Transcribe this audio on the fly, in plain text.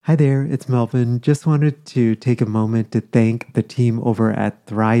Hi there, it's Melvin. Just wanted to take a moment to thank the team over at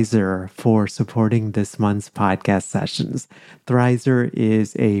Thrizer for supporting this month's podcast sessions. Thrizer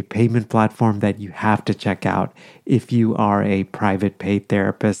is a payment platform that you have to check out if you are a private paid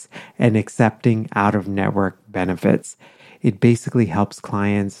therapist and accepting out-of-network benefits. It basically helps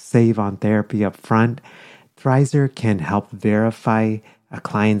clients save on therapy up front. Thrizer can help verify a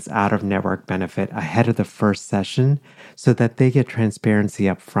client's out-of-network benefit ahead of the first session so that they get transparency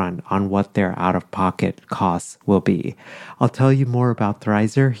up front on what their out-of-pocket costs will be. I'll tell you more about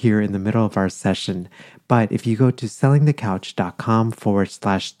Thrizer here in the middle of our session, but if you go to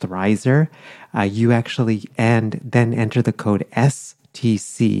sellingthecouch.com/Thrizer, you actually and then enter the code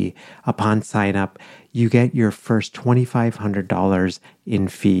STC upon sign up, you get your first $2,500 in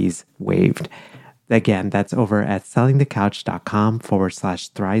fees waived. Again, that's over at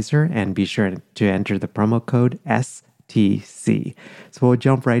sellingthecouch.com/Thrizer, and be sure to enter the promo code STC. So we'll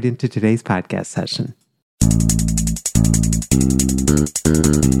jump right into today's podcast session.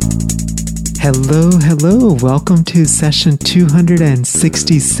 Hello. Welcome to session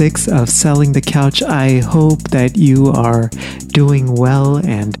 266 of Selling the Couch. I hope that you are doing well,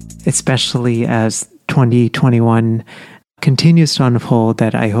 and especially as 2021 continues to unfold,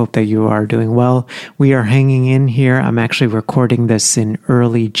 that I hope that you are doing well. We are hanging in here. I'm actually recording this in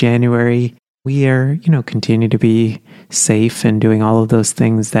early January. We are, continue to be safe and doing all of those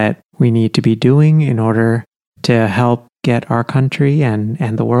things that we need to be doing in order to help get our country and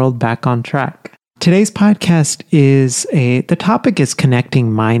the world back on track. Today's podcast the topic is connecting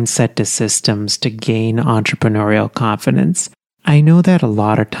mindset to systems to gain entrepreneurial confidence. I know that a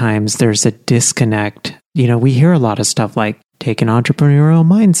lot of times there's a disconnect. We hear a lot of stuff like take an entrepreneurial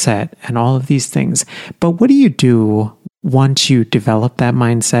mindset and all of these things. But what do you do once you develop that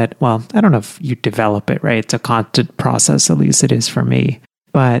mindset? Well, I don't know if you develop it, right? It's a constant process, at least it is for me.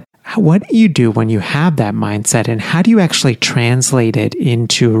 But what do you do when you have that mindset, and how do you actually translate it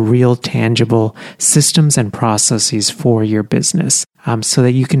into real tangible systems and processes for your business so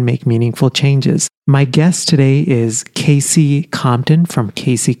that you can make meaningful changes? My guest today is Casey Compton from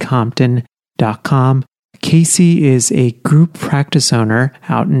CaseyCompton.com. Casey is a group practice owner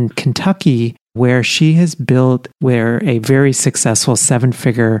out in Kentucky, where she has built a very successful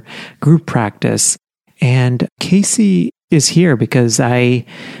 7-figure group practice. And Casey is here because I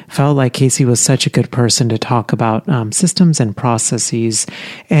felt like Casey was such a good person to talk about systems and processes.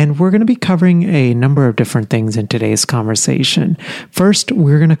 And we're going to be covering a number of different things in today's conversation. First,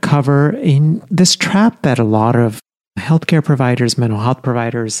 we're going to cover in this trap that a lot of healthcare providers, mental health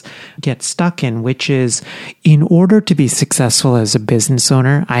providers get stuck in, which is, in order to be successful as a business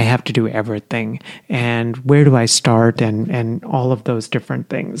owner, I have to do everything. And where do I start? And all of those different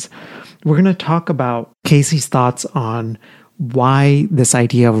things. We're going to talk about Casey's thoughts on why this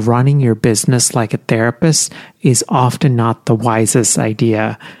idea of running your business like a therapist is often not the wisest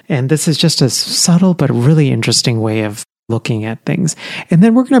idea. And this is just a subtle but really interesting way of looking at things. And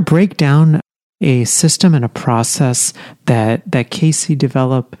then we're going to break down a system and a process that Casey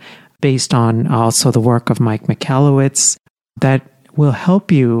developed based on also the work of Mike Michalowicz that will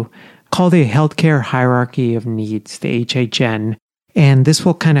help you, call the healthcare hierarchy of needs, the HHN. And this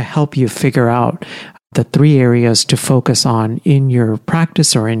will kind of help you figure out the 3 areas to focus on in your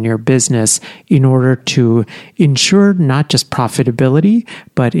practice or in your business in order to ensure not just profitability,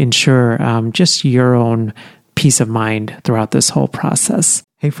 but ensure just your own peace of mind throughout this whole process.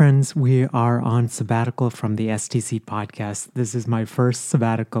 Hey friends, we are on sabbatical from the STC podcast. This is my first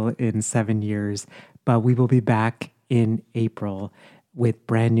sabbatical in 7 years, but we will be back in April with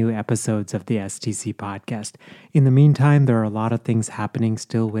brand new episodes of the STC podcast. In the meantime, there are a lot of things happening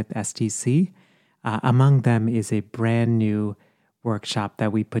still with STC. Among them is a brand new workshop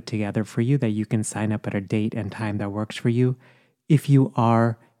that we put together for you that you can sign up at a date and time that works for you. If you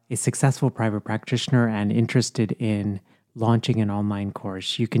are a successful private practitioner and interested in launching an online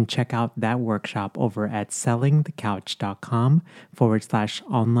course, you can check out that workshop over at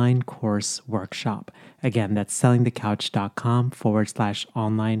sellingthecouch.com/online course workshop. Again, that's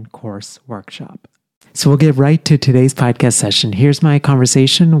sellingthecouch.com/online course workshop. So we'll get right to today's podcast session. Here's my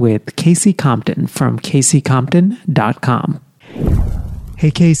conversation with Casey Compton from CaseyCompton.com.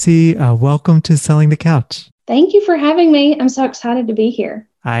 Hey, Casey, welcome to Selling the Couch. Thank you for having me. I'm so excited to be here.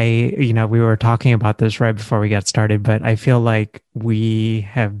 We were talking about this right before we got started, but I feel like we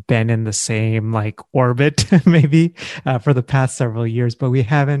have been in the same orbit maybe for the past several years, but we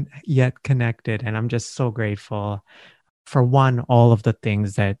haven't yet connected. And I'm just so grateful for one, all of the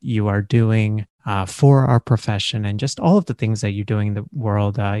things that you are doing for our profession and just all of the things that you're doing in the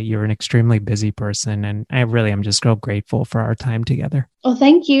world. You're an extremely busy person, and I really am just so grateful for our time together. Well,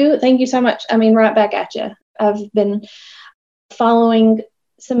 thank you. Thank you so much. I mean, right back at you. I've been following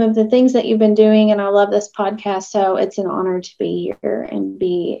some of the things that you've been doing, and I love this podcast. So it's an honor to be here and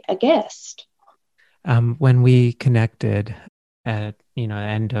be a guest. When we connected at,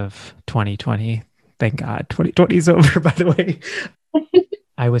 end of 2020, thank God 2020 is over, by the way.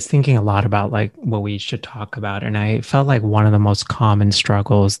 I was thinking a lot about like what we should talk about. And I felt like one of the most common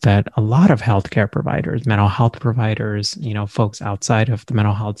struggles that a lot of healthcare providers, mental health providers, folks outside of the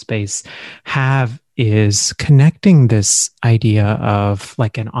mental health space have is connecting this idea of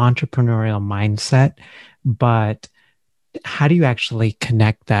like an entrepreneurial mindset, but how do you actually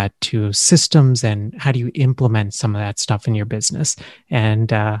connect that to systems and how do you implement some of that stuff in your business?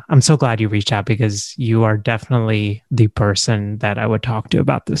 And I'm so glad you reached out because you are definitely the person that I would talk to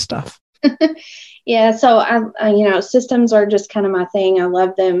about this stuff. Yeah. So I systems are just kind of my thing. I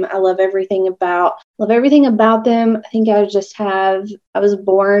love them. I love everything about them. I think I was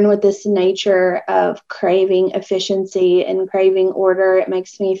born with this nature of craving efficiency and craving order. It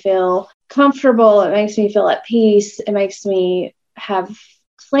makes me feel comfortable. It makes me feel at peace. It makes me have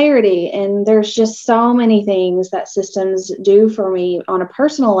clarity. And there's just so many things that systems do for me on a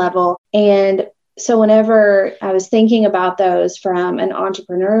personal level. And so whenever I was thinking about those from an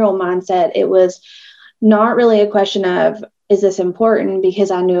entrepreneurial mindset, it was not really a question of, is this important?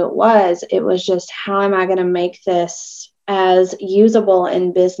 Because I knew it was. It was just, how am I going to make this as usable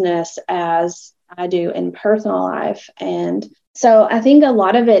in business as I do in personal life? And so I think a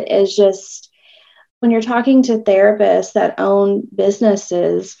lot of it is just when you're talking to therapists that own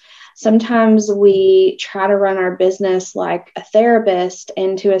businesses, sometimes we try to run our business like a therapist,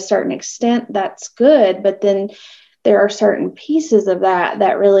 and to a certain extent, that's good. But then there are certain pieces of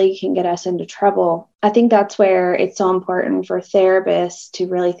that really can get us into trouble. I think that's where it's so important for therapists to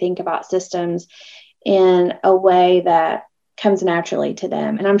really think about systems in a way that comes naturally to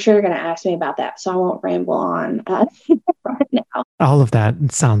them. And I'm sure you're going to ask me about that, so I won't ramble on right now. All of that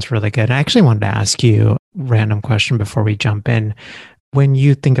sounds really good. I actually wanted to ask you a random question before we jump in. When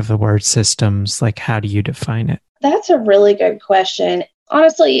you think of the word systems, like how do you define it? That's a really good question.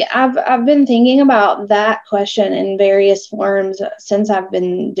 Honestly, I've been thinking about that question in various forms since I've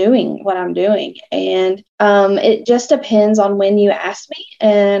been doing what I'm doing. And it just depends on when you ask me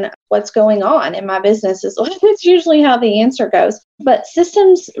and what's going on in my business. It's usually how the answer goes. But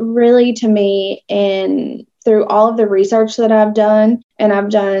systems really, to me, and through all of the research that I've done, and I've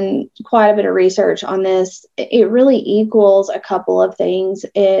done quite a bit of research on this, it really equals a couple of things.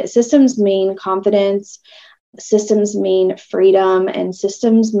 Systems mean confidence. Systems mean freedom, and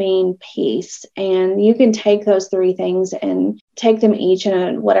systems mean peace. And you can take those three things and take them each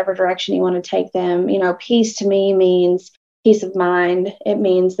in whatever direction you want to take them. Peace to me means peace of mind. It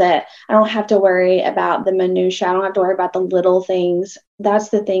means that I don't have to worry about the minutia. I don't have to worry about the little things. That's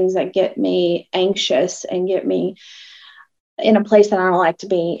the things that get me anxious and get me in a place that I don't like to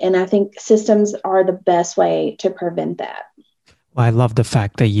be. And I think systems are the best way to prevent that. Well, I love the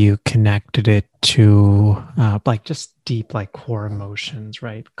fact that you connected it to like just deep, like core emotions,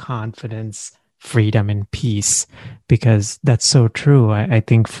 right? Confidence, freedom, and peace, because that's so true. I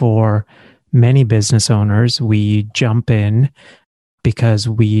think for many business owners, we jump in because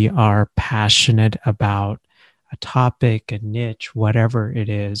we are passionate about a topic, a niche, whatever it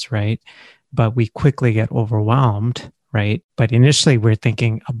is, right? But we quickly get overwhelmed, right? But initially we're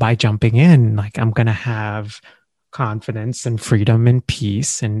thinking by jumping in, like I'm going to have confidence and freedom and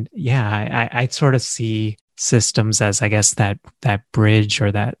peace. And yeah, I sort of see systems as, I guess, that bridge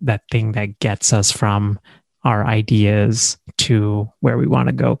or that thing that gets us from our ideas to where we want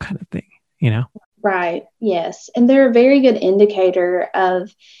to go, kind of thing, Right. Yes. And they're a very good indicator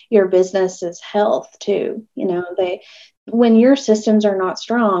of your business's health too. When your systems are not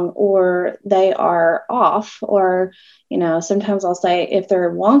strong or they are off, or, sometimes I'll say if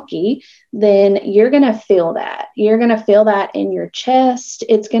they're wonky, then you're going to feel that. You're going to feel that in your chest.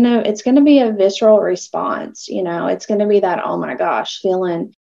 It's going to be a visceral response. It's going to be that, oh my gosh,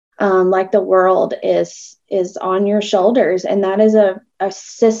 feeling like the world is on your shoulders. And that is a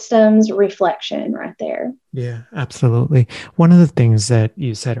systems reflection right there. Yeah, absolutely. One of the things that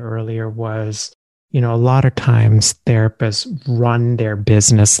you said earlier was, a lot of times therapists run their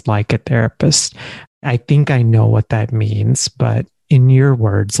business like a therapist. I think I know what that means, but in your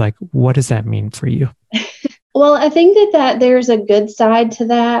words, like, what does that mean for you? Well, I think that there's a good side to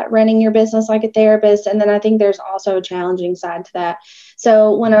that, running your business like a therapist. And then I think there's also a challenging side to that.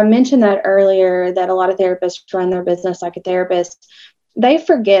 So when I mentioned that earlier, that a lot of therapists run their business like a therapist, they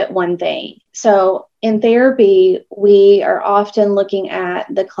forget one thing. So in therapy, we are often looking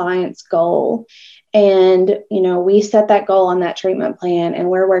at the client's goal. And, we set that goal on that treatment plan and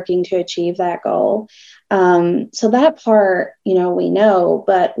we're working to achieve that goal. So that part, we know,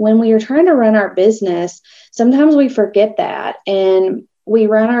 but when we are trying to run our business, sometimes we forget that and we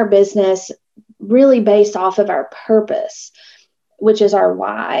run our business really based off of our purpose, which is our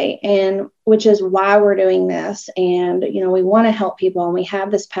why, and which is why we're doing this. And, we want to help people and we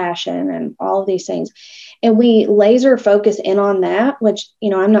have this passion and all of these things. And we laser focus in on that, which,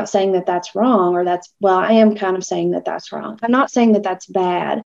 I'm not saying that that's wrong I am kind of saying that that's wrong. I'm not saying that that's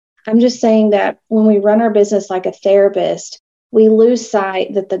bad. I'm just saying that when we run our business like a therapist, we lose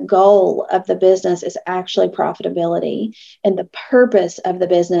sight that the goal of the business is actually profitability and the purpose of the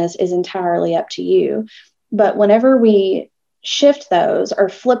business is entirely up to you. But whenever we shift those or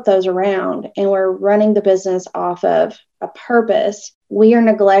flip those around and we're running the business off of a purpose, we are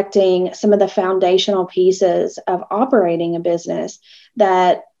neglecting some of the foundational pieces of operating a business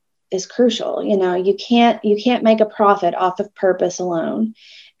that is crucial. You can't make a profit off of purpose alone.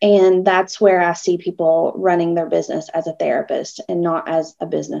 And that's where I see people running their business as a therapist and not as a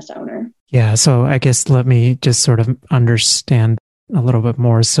business owner. Yeah. So I guess let me just sort of understand a little bit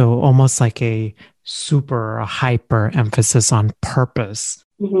more. So almost like a super hyper emphasis on purpose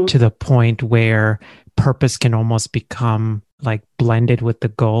to the point where purpose can almost become like blended with the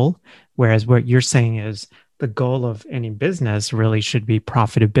goal. Whereas what you're saying is the goal of any business really should be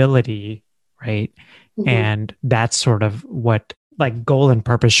profitability, right? And that's sort of what like goal and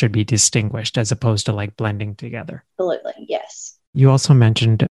purpose should be distinguished as opposed to like blending together. Absolutely. Yes. You also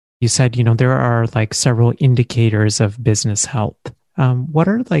mentioned, you said, there are like several indicators of business health. What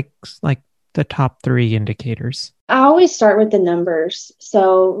are like the top 3 indicators? I always start with the numbers.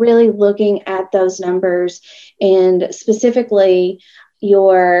 So really looking at those numbers and specifically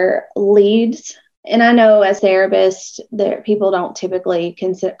your leads. And I know as therapists, people don't typically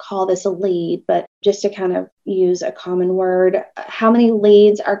call this a lead, but just to kind of use a common word, how many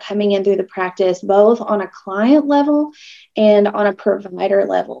leads are coming in through the practice, both on a client level and on a provider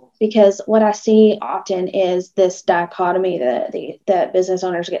level? Because what I see often is this dichotomy that business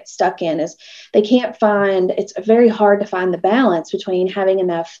owners get stuck in is it's very hard to find the balance between having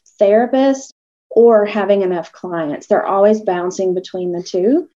enough therapists or having enough clients. They're always bouncing between the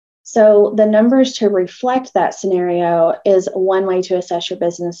two. So the numbers to reflect that scenario is one way to assess your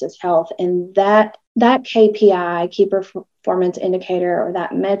business's health. And that KPI, key performance indicator, or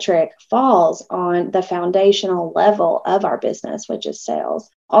that metric falls on the foundational level of our business, which is sales.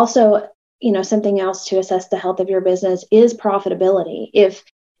 Also, something else to assess the health of your business is profitability. If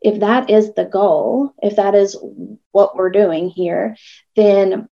that is the goal, if that is what we're doing here,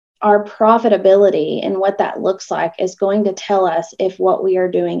 then our profitability and what that looks like is going to tell us if what we are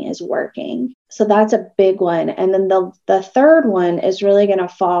doing is working. So that's a big one. And then the third one is really going to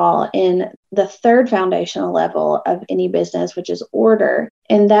fall in the third foundational level of any business, which is order.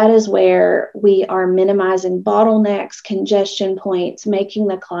 And that is where we are minimizing bottlenecks, congestion points, making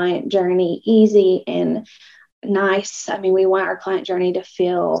the client journey easy and nice. I mean, we want our client journey to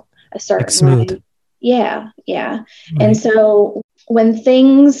feel a certain smooth way. Yeah. Right. And so when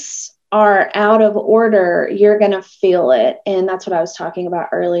things are out of order, you're going to feel it. And that's what I was talking about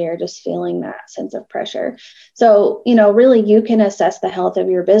earlier, just feeling that sense of pressure. So, really you can assess the health of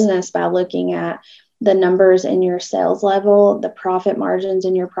your business by looking at the numbers in your sales level, the profit margins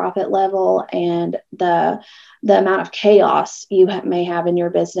in your profit level, and the amount of chaos you may have in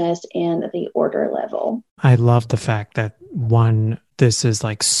your business and the order level. I love the fact that this is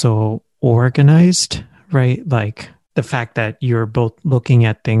like so organized, right? Like the fact that you're both looking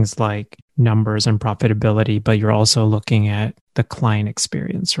at things like numbers and profitability, but you're also looking at the client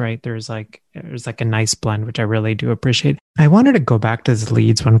experience, right? There's like a nice blend, which I really do appreciate. I wanted to go back to this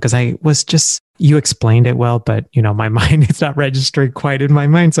leads one because you explained it well, but my mind is not registering quite in my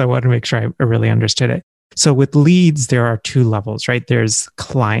mind. So I want to make sure I really understood it. So with leads, there are 2 levels, right? There's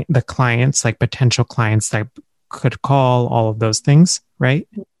the clients, like potential clients that could call, all of those things, right?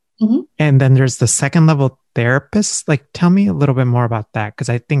 Mm-hmm. And then there's the second level therapists. Like, tell me a little bit more about that, because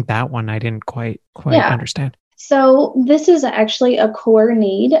I think that one I didn't quite understand. So this is actually a core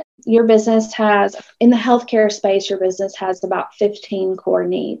need. Your business has, in the healthcare space, your business has about 15 core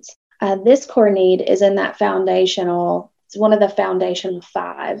needs. This core need is in that foundational. It's one of the foundational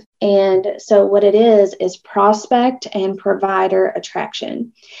 5. And so what it is prospect and provider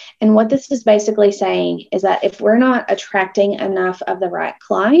attraction. And what this is basically saying is that if we're not attracting enough of the right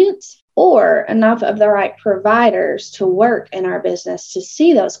clients or enough of the right providers to work in our business to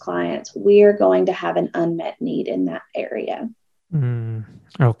see those clients, we are going to have an unmet need in that area.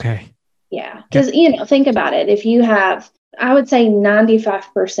 Okay. Yeah. Because, think about it. If you have, I would say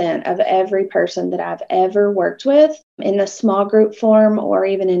 95% of every person that I've ever worked with in the small group form or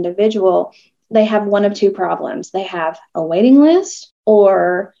even individual, they have one of two problems. They have a waiting list,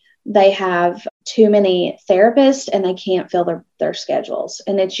 or they have too many therapists and they can't fill their schedules.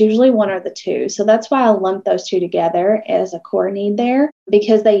 And it's usually one or the two. So that's why I lump those two together as a core need there,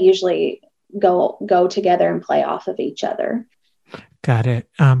 because they usually go together and play off of each other. Got it.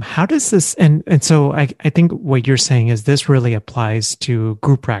 How does this, and so I think what you're saying is this really applies to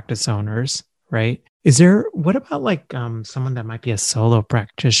group practice owners, right? What about like someone that might be a solo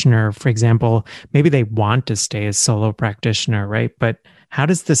practitioner, for example, maybe they want to stay a solo practitioner, right? But how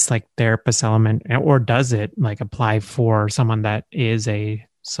does this like therapist element, or does it like apply for someone that is a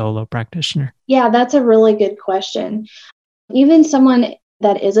solo practitioner? Yeah, that's a really good question. Even someone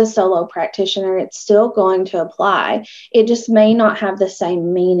that is a solo practitioner, it's still going to apply. It just may not have the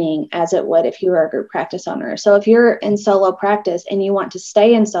same meaning as it would if you were a group practice owner. So if you're in solo practice and you want to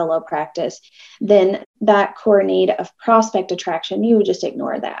stay in solo practice, then that core need of prospect attraction, you would just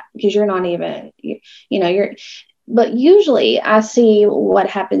ignore that because you're not even, but usually I see what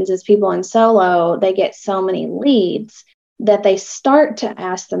happens is people in solo, they get so many leads that they start to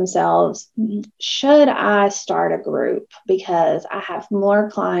ask themselves, should I start a group because I have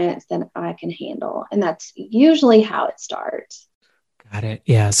more clients than I can handle? And that's usually how it starts. Got it.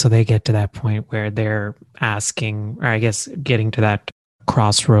 Yeah. So they get to that point where they're asking, or I guess getting to that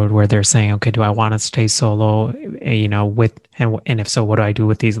crossroad where they're saying, okay, do I want to stay solo, and if so, what do I do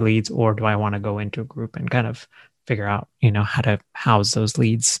with these leads? Or do I want to go into a group and kind of figure out, how to house those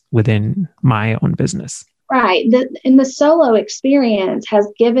leads within my own business? Right. The solo experience has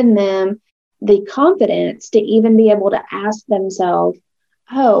given them the confidence to even be able to ask themselves,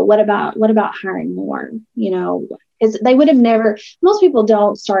 oh, what about hiring more? Is they would have never, most people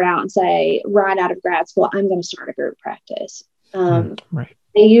don't start out and say right out of grad school, I'm going to start a group practice. Right.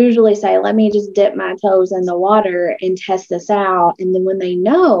 They usually say, let me just dip my toes in the water and test this out. And then when they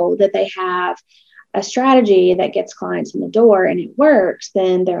know that they have a strategy that gets clients in the door and it works,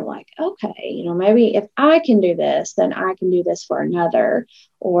 then they're like, okay, maybe if I can do this, then I can do this for another,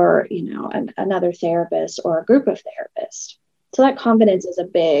 or, another therapist or a group of therapists. So that confidence is a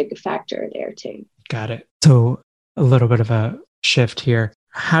big factor there too. Got it. So a little bit of a shift here.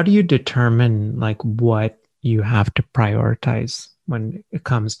 How do you determine like what you have to prioritize when it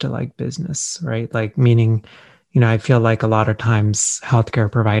comes to like business, right? Like meaning, I feel like a lot of times healthcare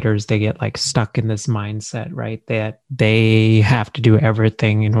providers, they get like stuck in this mindset, right? That they have to do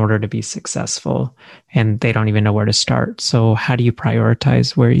everything in order to be successful and they don't even know where to start. So how do you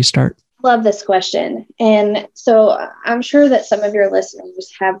prioritize where you start? Love this question. And so I'm sure that some of your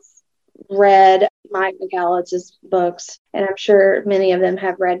listeners have read Mike Michalitz's books, and I'm sure many of them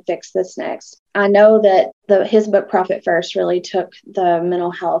have read Fix This Next. I know that his book Profit First really took the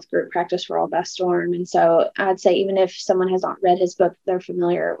mental health group practice world by storm. And so I'd say even if someone has not read his book, they're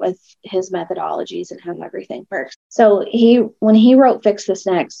familiar with his methodologies and how everything works. So when he wrote Fix This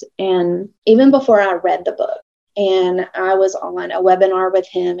Next, and even before I read the book, and I was on a webinar with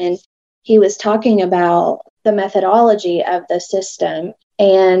him, and he was talking about the methodology of the system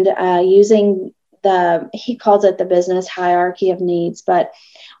and using he calls it the business hierarchy of needs. But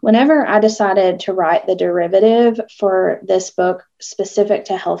whenever I decided to write the derivative for this book specific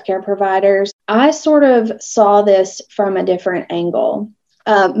to healthcare providers, I sort of saw this from a different angle.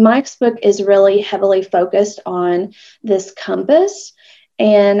 Mike's book is really heavily focused on this compass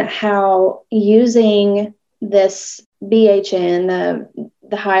and how using this BHN,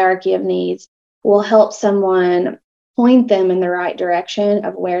 the hierarchy of needs, will help someone point them in the right direction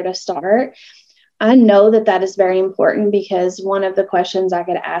of where to start. I know that is very important because one of the questions I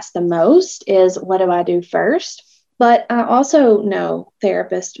get asked the most is, what do I do first? But I also know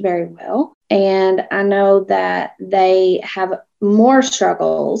therapists very well, and I know that they have more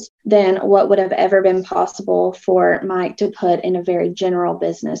struggles than what would have ever been possible for Mike to put in a very general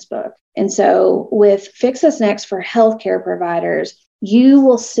business book. And so with Fix This Next for healthcare providers, you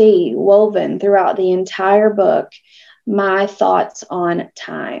will see woven throughout the entire book my thoughts on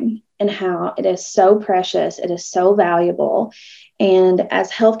time and how it is so precious, it is so valuable. And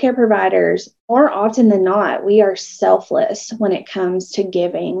as healthcare providers, more often than not, we are selfless when it comes to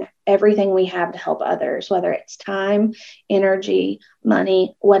giving everything we have to help others, whether it's time, energy,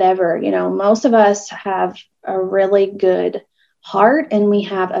 money, whatever. Most of us have a really good heart and we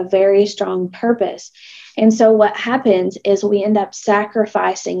have a very strong purpose. And so what happens is we end up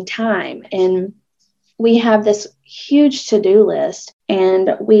sacrificing time. And we have this huge to-do list,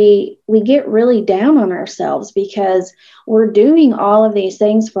 and we get really down on ourselves because we're doing all of these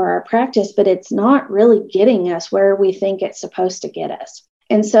things for our practice, but it's not really getting us where we think it's supposed to get us.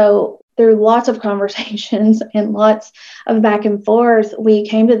 And so through lots of conversations and lots of back and forth, we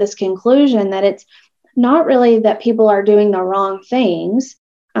came to this conclusion that it's not really that people are doing the wrong things.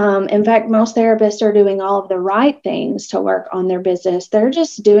 In fact, most therapists are doing all of the right things to work on their business. They're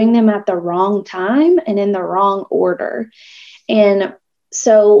just doing them at the wrong time and in the wrong order. And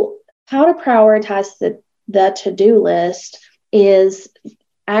so how to prioritize the to-do list is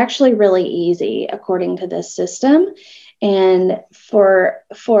actually really easy according to this system. And for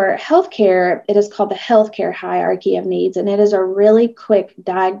healthcare, it is called the healthcare hierarchy of needs. And it is a really quick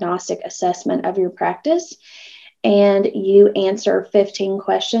diagnostic assessment of your practice. And you answer 15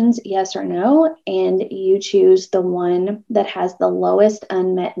 questions, yes or no, and you choose the one that has the lowest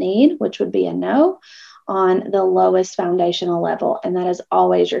unmet need, which would be a no, on the lowest foundational level. And that is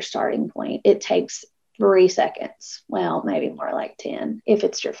always your starting point. It takes 3 seconds. Well, maybe more like 10 if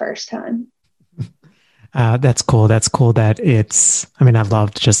it's your first time. That's cool. That's cool that I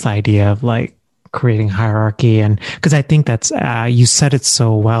loved just the idea of like creating hierarchy. And because I think that's, you said it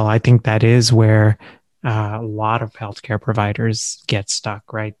so well. I think that is where a lot of healthcare providers get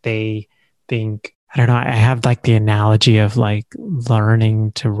stuck, right? They think, I don't know, I have like the analogy of like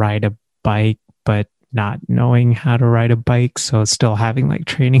learning to ride a bike, but not knowing how to ride a bike. So still having like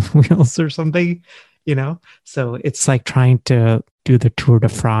training wheels or something, So it's like trying to do the Tour de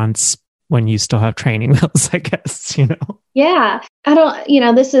France when you still have training wheels, I guess, Yeah.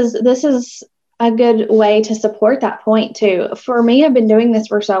 This is a good way to support that point too. For me, I've been doing this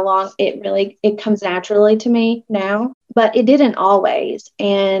for so long, it comes naturally to me now, but it didn't always.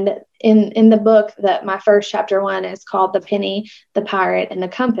 And in the book, that my first chapter 1 is called The Penny, the Pirate, and the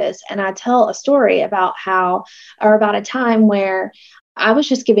Compass. And I tell a story about about a time where I was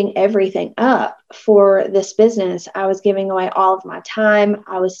just giving everything up for this business. I was giving away all of my time.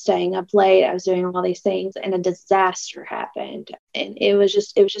 I was staying up late. I was doing all these things, and a disaster happened. And it was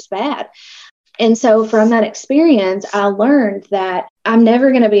just bad. And so from that experience, I learned that I'm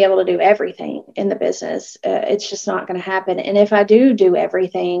never going to be able to do everything in the business. It's just not going to happen. And if I do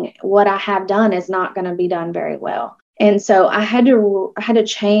everything, what I have done is not going to be done very well. And so I had to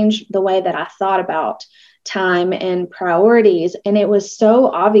change the way that I thought about time and priorities. And it was so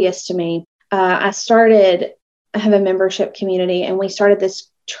obvious to me. I have a membership community, and we started this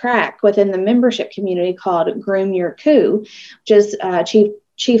track within the membership community called Groom Your Coup, which is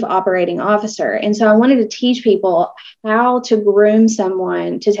Chief Operating Officer. And so I wanted to teach people how to groom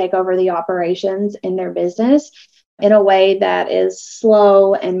someone to take over the operations in their business in a way that is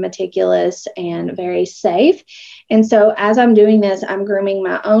slow and meticulous and very safe. And so as I'm doing this, I'm grooming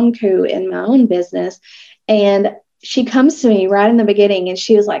my own coup in my own business. And she comes to me right in the beginning, and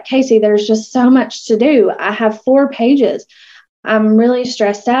she was like, Casey, there's just so much to do. I have 4 pages. I'm really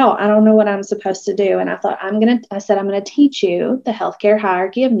stressed out. I don't know what I'm supposed to do. And I thought, I'm going to teach you the healthcare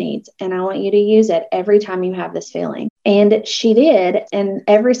hierarchy of needs. And I want you to use it every time you have this feeling. And she did. And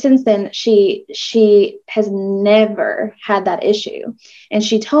ever since then, she has never had that issue. And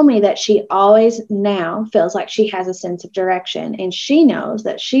she told me that she always now feels like she has a sense of direction. And she knows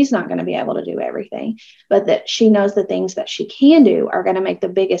that she's not going to be able to do everything, but that she knows the things that she can do are going to make the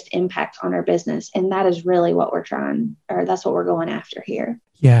biggest impact on her business. And that is really what that's what we're going after here.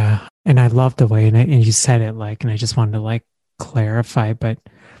 Yeah. And I love the way, and you said it and I just wanted to clarify, but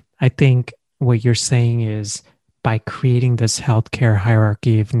I think what you're saying is by creating this healthcare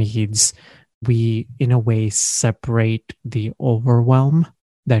hierarchy of needs, we in a way separate the overwhelm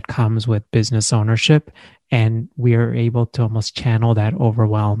that comes with business ownership, and we are able to almost channel that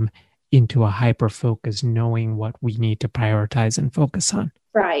overwhelm into a hyper focus, knowing what we need to prioritize and focus on.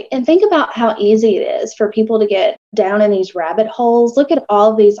 Right. And think about how easy it is for people to get down in these rabbit holes. Look at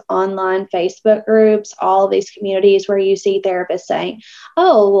all of these online Facebook groups, all of these communities where you see therapists saying,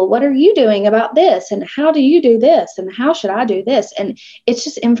 oh, well, what are you doing about this? And how do you do this? And how should I do this? And it's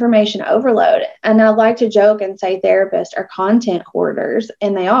just information overload. And I like to joke and say therapists are content hoarders,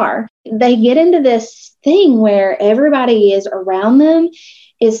 and they are. They get into this thing where everybody is around them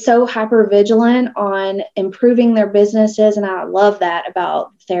is so hyper vigilant on improving their businesses. And I love that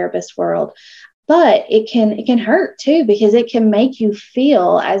about the therapist world. But it can hurt too, because it can make you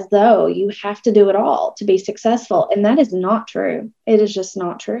feel as though you have to do it all to be successful. And that is not true. It is just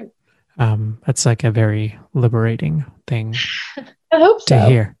not true. That's like a very liberating thing I hope so. To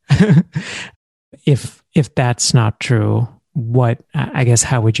hear. If that's not true,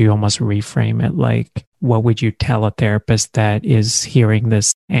 how would you almost reframe it? what would you tell a therapist that is hearing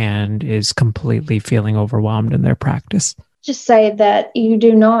this and is completely feeling overwhelmed in their practice? Just say that you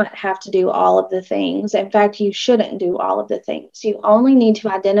do not have to do all of the things. In fact, you shouldn't do all of the things. You only need to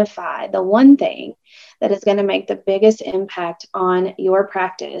identify the one thing that is going to make the biggest impact on your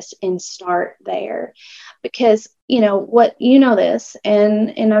practice and start there. Because, this,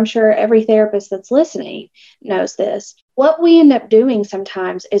 and I'm sure every therapist that's listening knows this. What we end up doing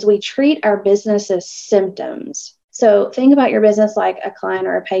sometimes is we treat our business as symptoms. So think about your business like a client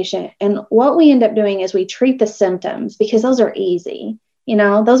or a patient. And what we end up doing is we treat the symptoms because those are easy.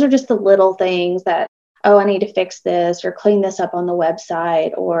 Those are just the little things that, oh, I need to fix this or clean this up on the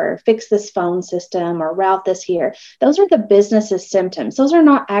website or fix this phone system or route this here. Those are the business's symptoms. Those are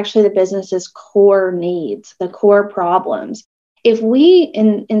not actually the business's core needs, the core problems. If we,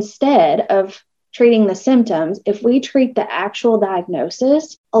 instead of treating the symptoms, if we treat the actual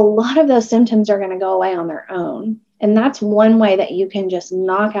diagnosis, a lot of those symptoms are going to go away on their own. And that's one way that you can just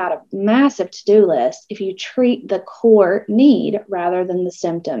knock out a massive to-do list if you treat the core need rather than the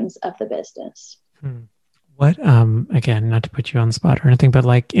symptoms of the business. What, again, not to put you on the spot or anything, but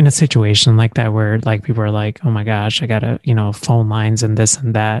like in a situation like that where like people are like, oh my gosh, I gotta, phone lines and this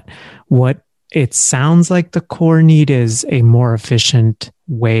and that. What it sounds like the core need is a more efficient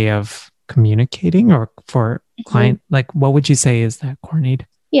way of communicating or for client, like what would you say is that core need?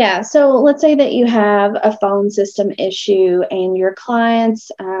 Yeah. So let's say that you have a phone system issue and your clients,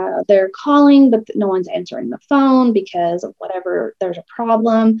 they're calling, but no one's answering the phone because of whatever, there's a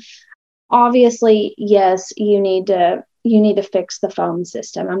problem. Obviously, yes, you need to fix the phone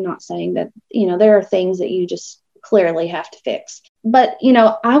system. I'm not saying that, there are things that you just clearly have to fix. But,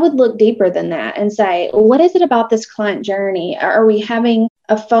 I would look deeper than that and say, what is it about this client journey? Are we having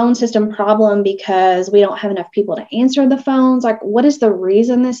a phone system problem because we don't have enough people to answer the phones? Like, what is the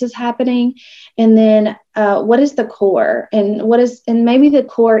reason this is happening? And then what is the core? And maybe the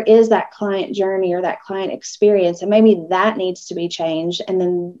core is that client journey or that client experience. And maybe that needs to be changed. And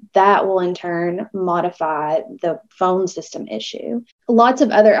then that will in turn modify the phone system issue.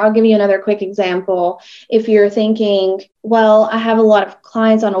 I'll give you another quick example. If you're thinking, well, I have a lot of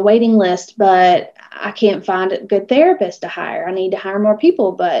clients on a waiting list, but I can't find a good therapist to hire. I need to hire more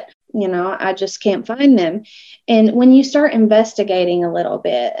people, but I just can't find them. And when you start investigating a little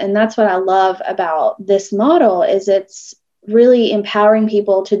bit, and that's what I love about this model, is it's really empowering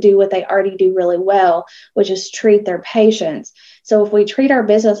people to do what they already do really well, which is treat their patients. So if we treat our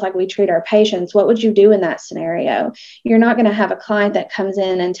business like we treat our patients, what would you do in that scenario? You're not going to have a client that comes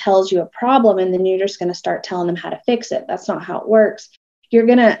in and tells you a problem, and then you're just going to start telling them how to fix it. That's not how it works. You're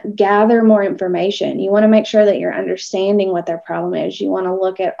going to gather more information. You want to make sure that you're understanding what their problem is. You want to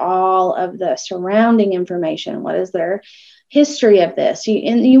look at all of the surrounding information. What is their history of this?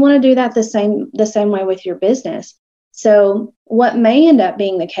 And you want to do that the same way with your business. So what may end up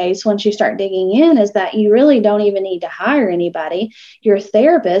being the case once you start digging in is that you really don't even need to hire anybody. Your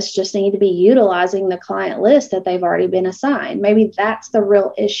therapists just need to be utilizing the client list that they've already been assigned. Maybe that's the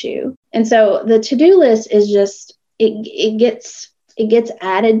real issue. And so the to-do list is just, it gets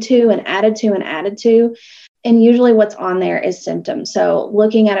added to and added to and added to. And usually what's on there is symptoms. So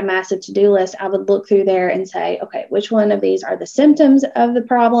looking at a massive to-do list, I would look through there and say, okay, which one of these are the symptoms of the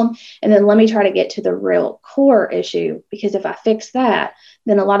problem? And then let me try to get to the real core issue, because if I fix that,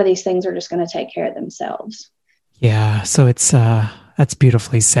 then a lot of these things are just going to take care of themselves. Yeah. So it's, that's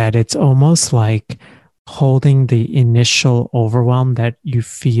beautifully said. It's almost like holding the initial overwhelm that you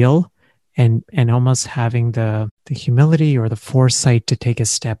feel and almost having the humility or the foresight to take a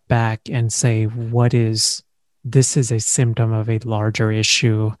step back and say, this is a symptom of a larger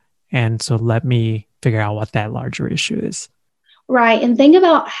issue. And so let me figure out what that larger issue is. Right. And think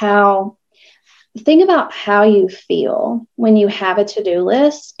about how you feel when you have a to-do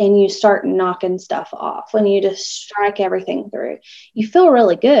list and you start knocking stuff off, when you just strike everything through. You feel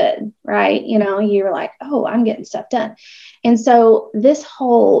really good, right? You're like, oh, I'm getting stuff done. And so this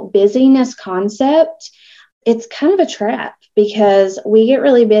whole busyness concept, it's kind of a trap, because we get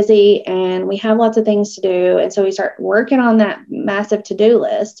really busy and we have lots of things to do. And so we start working on that massive to-do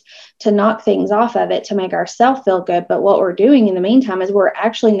list to knock things off of it to make ourselves feel good. But what we're doing in the meantime is we're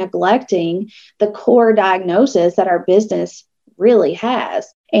actually neglecting the core diagnosis that our business really has.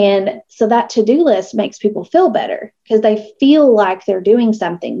 And so that to-do list makes people feel better because they feel like they're doing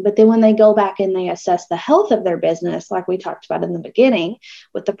something. But then when they go back and they assess the health of their business, like we talked about in the beginning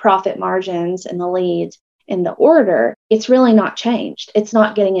with the profit margins and the leads, in the order, it's really not changed. It's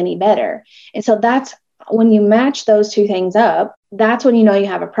not getting any better. And so that's when you match those two things up, that's when you know you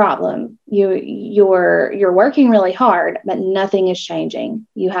have a problem. You're working really hard, but nothing is changing.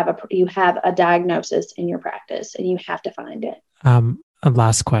 You have a diagnosis in your practice, and you have to find it. A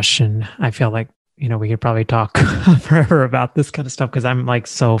last question. I feel like, we could probably talk forever about this kind of stuff because I'm like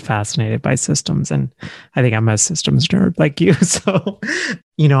so fascinated by systems, and I think I'm a systems nerd like you. So,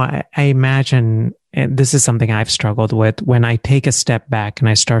 I imagine, and this is something I've struggled with, when I take a step back and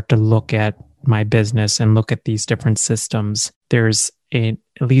I start to look at my business and look at these different systems, at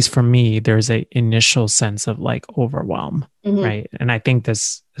least for me, there's an initial sense of like overwhelm, right? And I think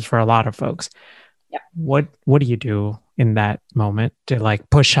this is for a lot of folks. Yeah. What do you do in that moment to like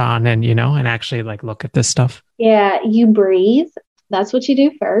push on and, and actually like look at this stuff? Yeah, you breathe. That's what you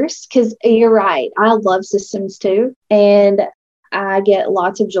do first, because you're right. I love systems too. And I get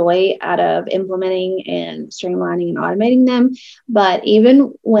lots of joy out of implementing and streamlining and automating them. But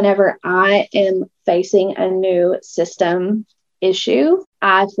even whenever I am facing a new system issue,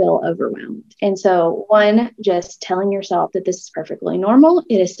 I feel overwhelmed. And so, one, just telling yourself that this is perfectly normal.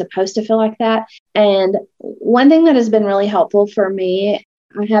 It is supposed to feel like that. And one thing that has been really helpful for me,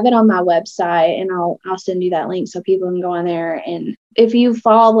 I have it on my website, and I'll send you that link so people can go on there. And if you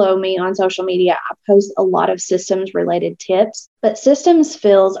follow me on social media, I post a lot of systems related tips, but systems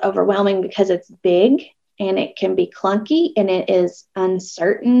feels overwhelming because it's big and it can be clunky and it is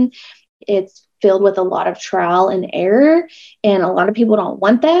uncertain. It's filled with a lot of trial and error. And a lot of people don't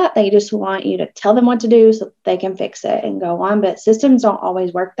want that. They just want you to tell them what to do so they can fix it and go on. But systems don't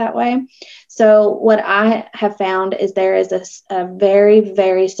always work that way. So what I have found is there is a very,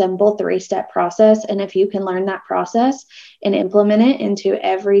 very simple 3-step process. And if you can learn that process and implement it into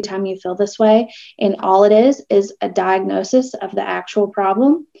every time you feel this way, and all it is a diagnosis of the actual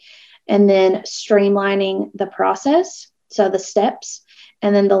problem, and then streamlining the process. So the steps.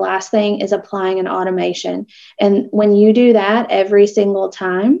 And then the last thing is applying an automation. And when you do that every single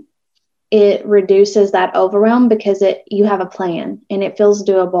time, it reduces that overwhelm because you have a plan and it feels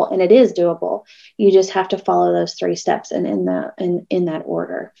doable, and it is doable. You just have to follow those 3 steps and in that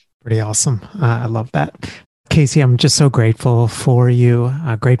order. Pretty awesome. I love that. Casey, I'm just so grateful for you,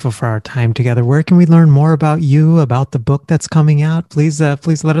 grateful for our time together. Where can we learn more about you, about the book that's coming out? Please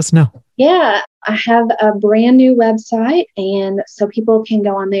let us know. Yeah, I have a brand new website, and so people can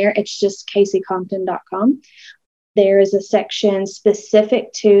go on there. It's just caseycompton.com. There is a section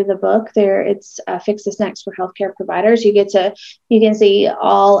specific to the book. There, it's Fix This Next for Healthcare Providers. You can see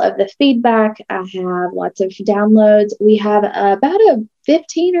all of the feedback. I have lots of downloads. We have about a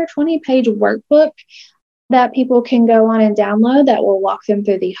 15 or 20 page workbook that people can go on and download that will walk them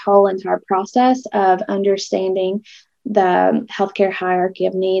through the whole entire process of understanding the healthcare hierarchy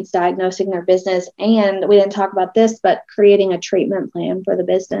of needs, diagnosing their business, and we didn't talk about this, but creating a treatment plan for the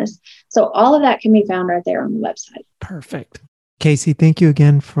business. So all of that can be found right there on the website. Perfect. Casey, thank you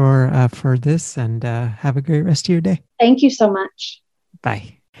again for this, and have a great rest of your day. Thank you so much.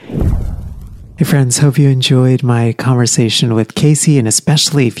 Bye. Hey friends, hope you enjoyed my conversation with Casey, and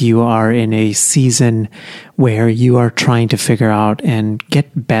especially if you are in a season where you are trying to figure out and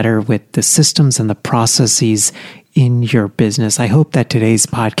get better with the systems and the processes in your business. I hope that today's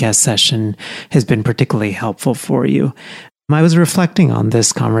podcast session has been particularly helpful for you. I was reflecting on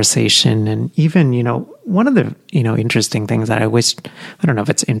this conversation, and even, one of the, interesting things that I don't know if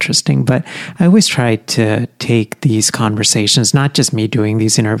it's interesting, but I always try to take these conversations, not just me doing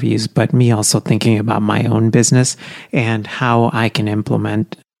these interviews, but me also thinking about my own business and how I can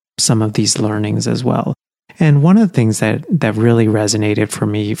implement some of these learnings as well. And one of the things that really resonated for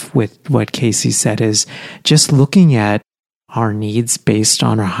me with what Casey said is just looking at our needs based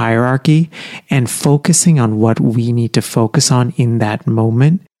on our hierarchy and focusing on what we need to focus on in that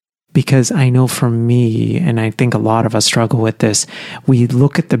moment. Because I know for me, and I think a lot of us struggle with this, we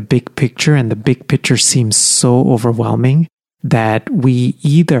look at the big picture and the big picture seems so overwhelming that we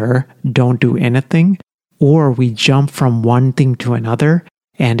either don't do anything or we jump from one thing to another.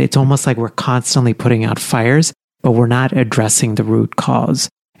 And it's almost like we're constantly putting out fires, but we're not addressing the root cause.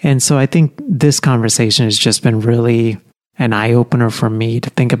 And so I think this conversation has just been really an eye-opener for me to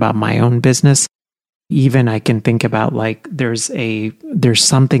think about my own business. Even I can think about like there's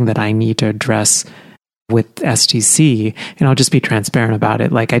something that I need to address with STC, and I'll just be transparent about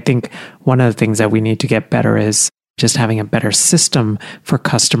it. Like I think one of the things that we need to get better is just having a better system for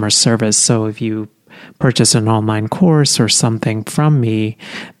customer service. So if you purchase an online course or something from me,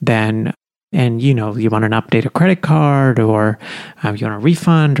 then, and you want an updated credit card, or you want a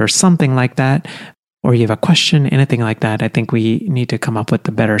refund or something like that, or you have a question, anything like that, I think we need to come up with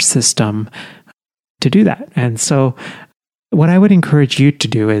a better system to do that. And so what I would encourage you to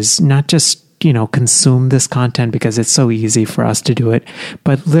do is not just consume this content because it's so easy for us to do it.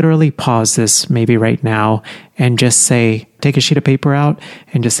 But literally pause this maybe right now and just say, take a sheet of paper out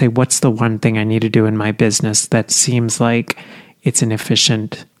and just say, what's the one thing I need to do in my business that seems like it's an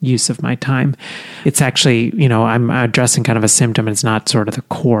efficient use of my time? It's actually, I'm addressing kind of a symptom. It's not sort of the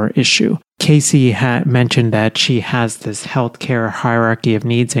core issue. Casey mentioned that she has this healthcare hierarchy of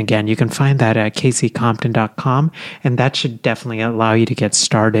needs. And again, you can find that at caseycompton.com. And that should definitely allow you to get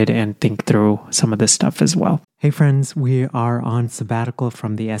started and think through some of this stuff as well. Hey friends, we are on sabbatical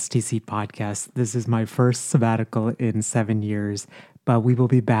from the STC podcast. This is my first sabbatical in 7 years, but we will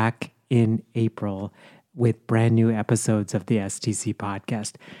be back in April with brand new episodes of the STC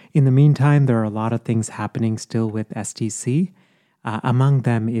podcast. In the meantime, there are a lot of things happening still with STC. Among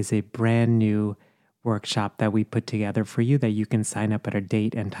them is a brand new workshop that we put together for you that you can sign up at a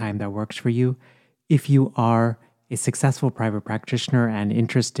date and time that works for you. If you are a successful private practitioner and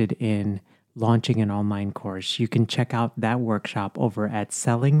interested in launching an online course, you can check out that workshop over at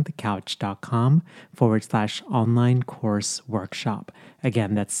sellingthecouch.com/online course workshop.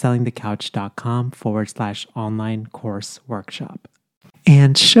 Again, that's sellingthecouch.com/online course workshop.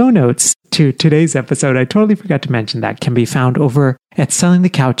 And show notes to today's episode, I totally forgot to mention that, can be found over at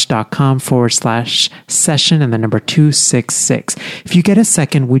sellingthecouch.com/session and the number 266. If you get a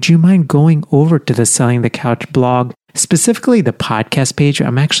second, would you mind going over to the Selling the Couch blog, specifically the podcast page?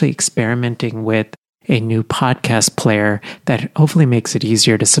 I'm actually experimenting with a new podcast player that hopefully makes it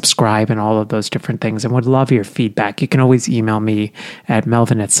easier to subscribe and all of those different things, and would love your feedback. You can always email me at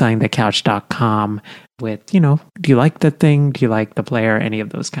melvin@sellingthecouch.com with, do you like the thing? Do you like the player? Any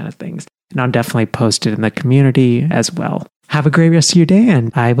of those kind of things. And I'll definitely post it in the community as well. Have a great rest of your day,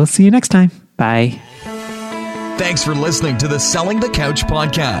 and I will see you next time. Bye. Thanks for listening to the Selling the Couch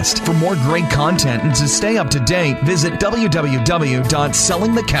podcast. For more great content and to stay up to date, visit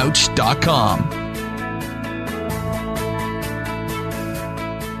www.sellingthecouch.com.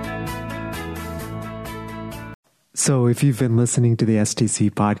 So if you've been listening to the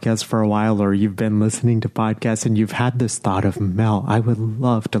STC podcast for a while, or you've been listening to podcasts and you've had this thought of, Mel, I would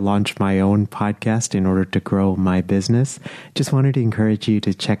love to launch my own podcast in order to grow my business, just wanted to encourage you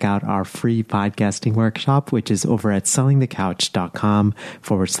to check out our free podcasting workshop, which is over at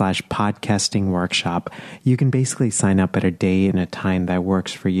sellingthecouch.com/podcasting workshop. You can basically sign up at a day and a time that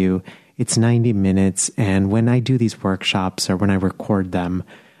works for you. It's 90 minutes. And when I do these workshops or when I record them,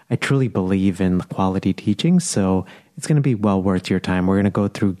 I truly believe in quality teaching, so it's going to be well worth your time. We're going to go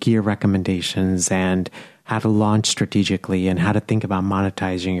through gear recommendations and how to launch strategically and how to think about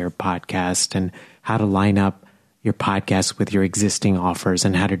monetizing your podcast and how to line up your podcast with your existing offers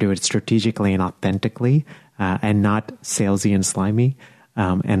and how to do it strategically and authentically and not salesy and slimy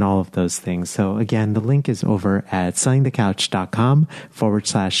and all of those things. So again, the link is over at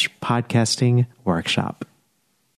sellingthecouch.com/podcasting workshop.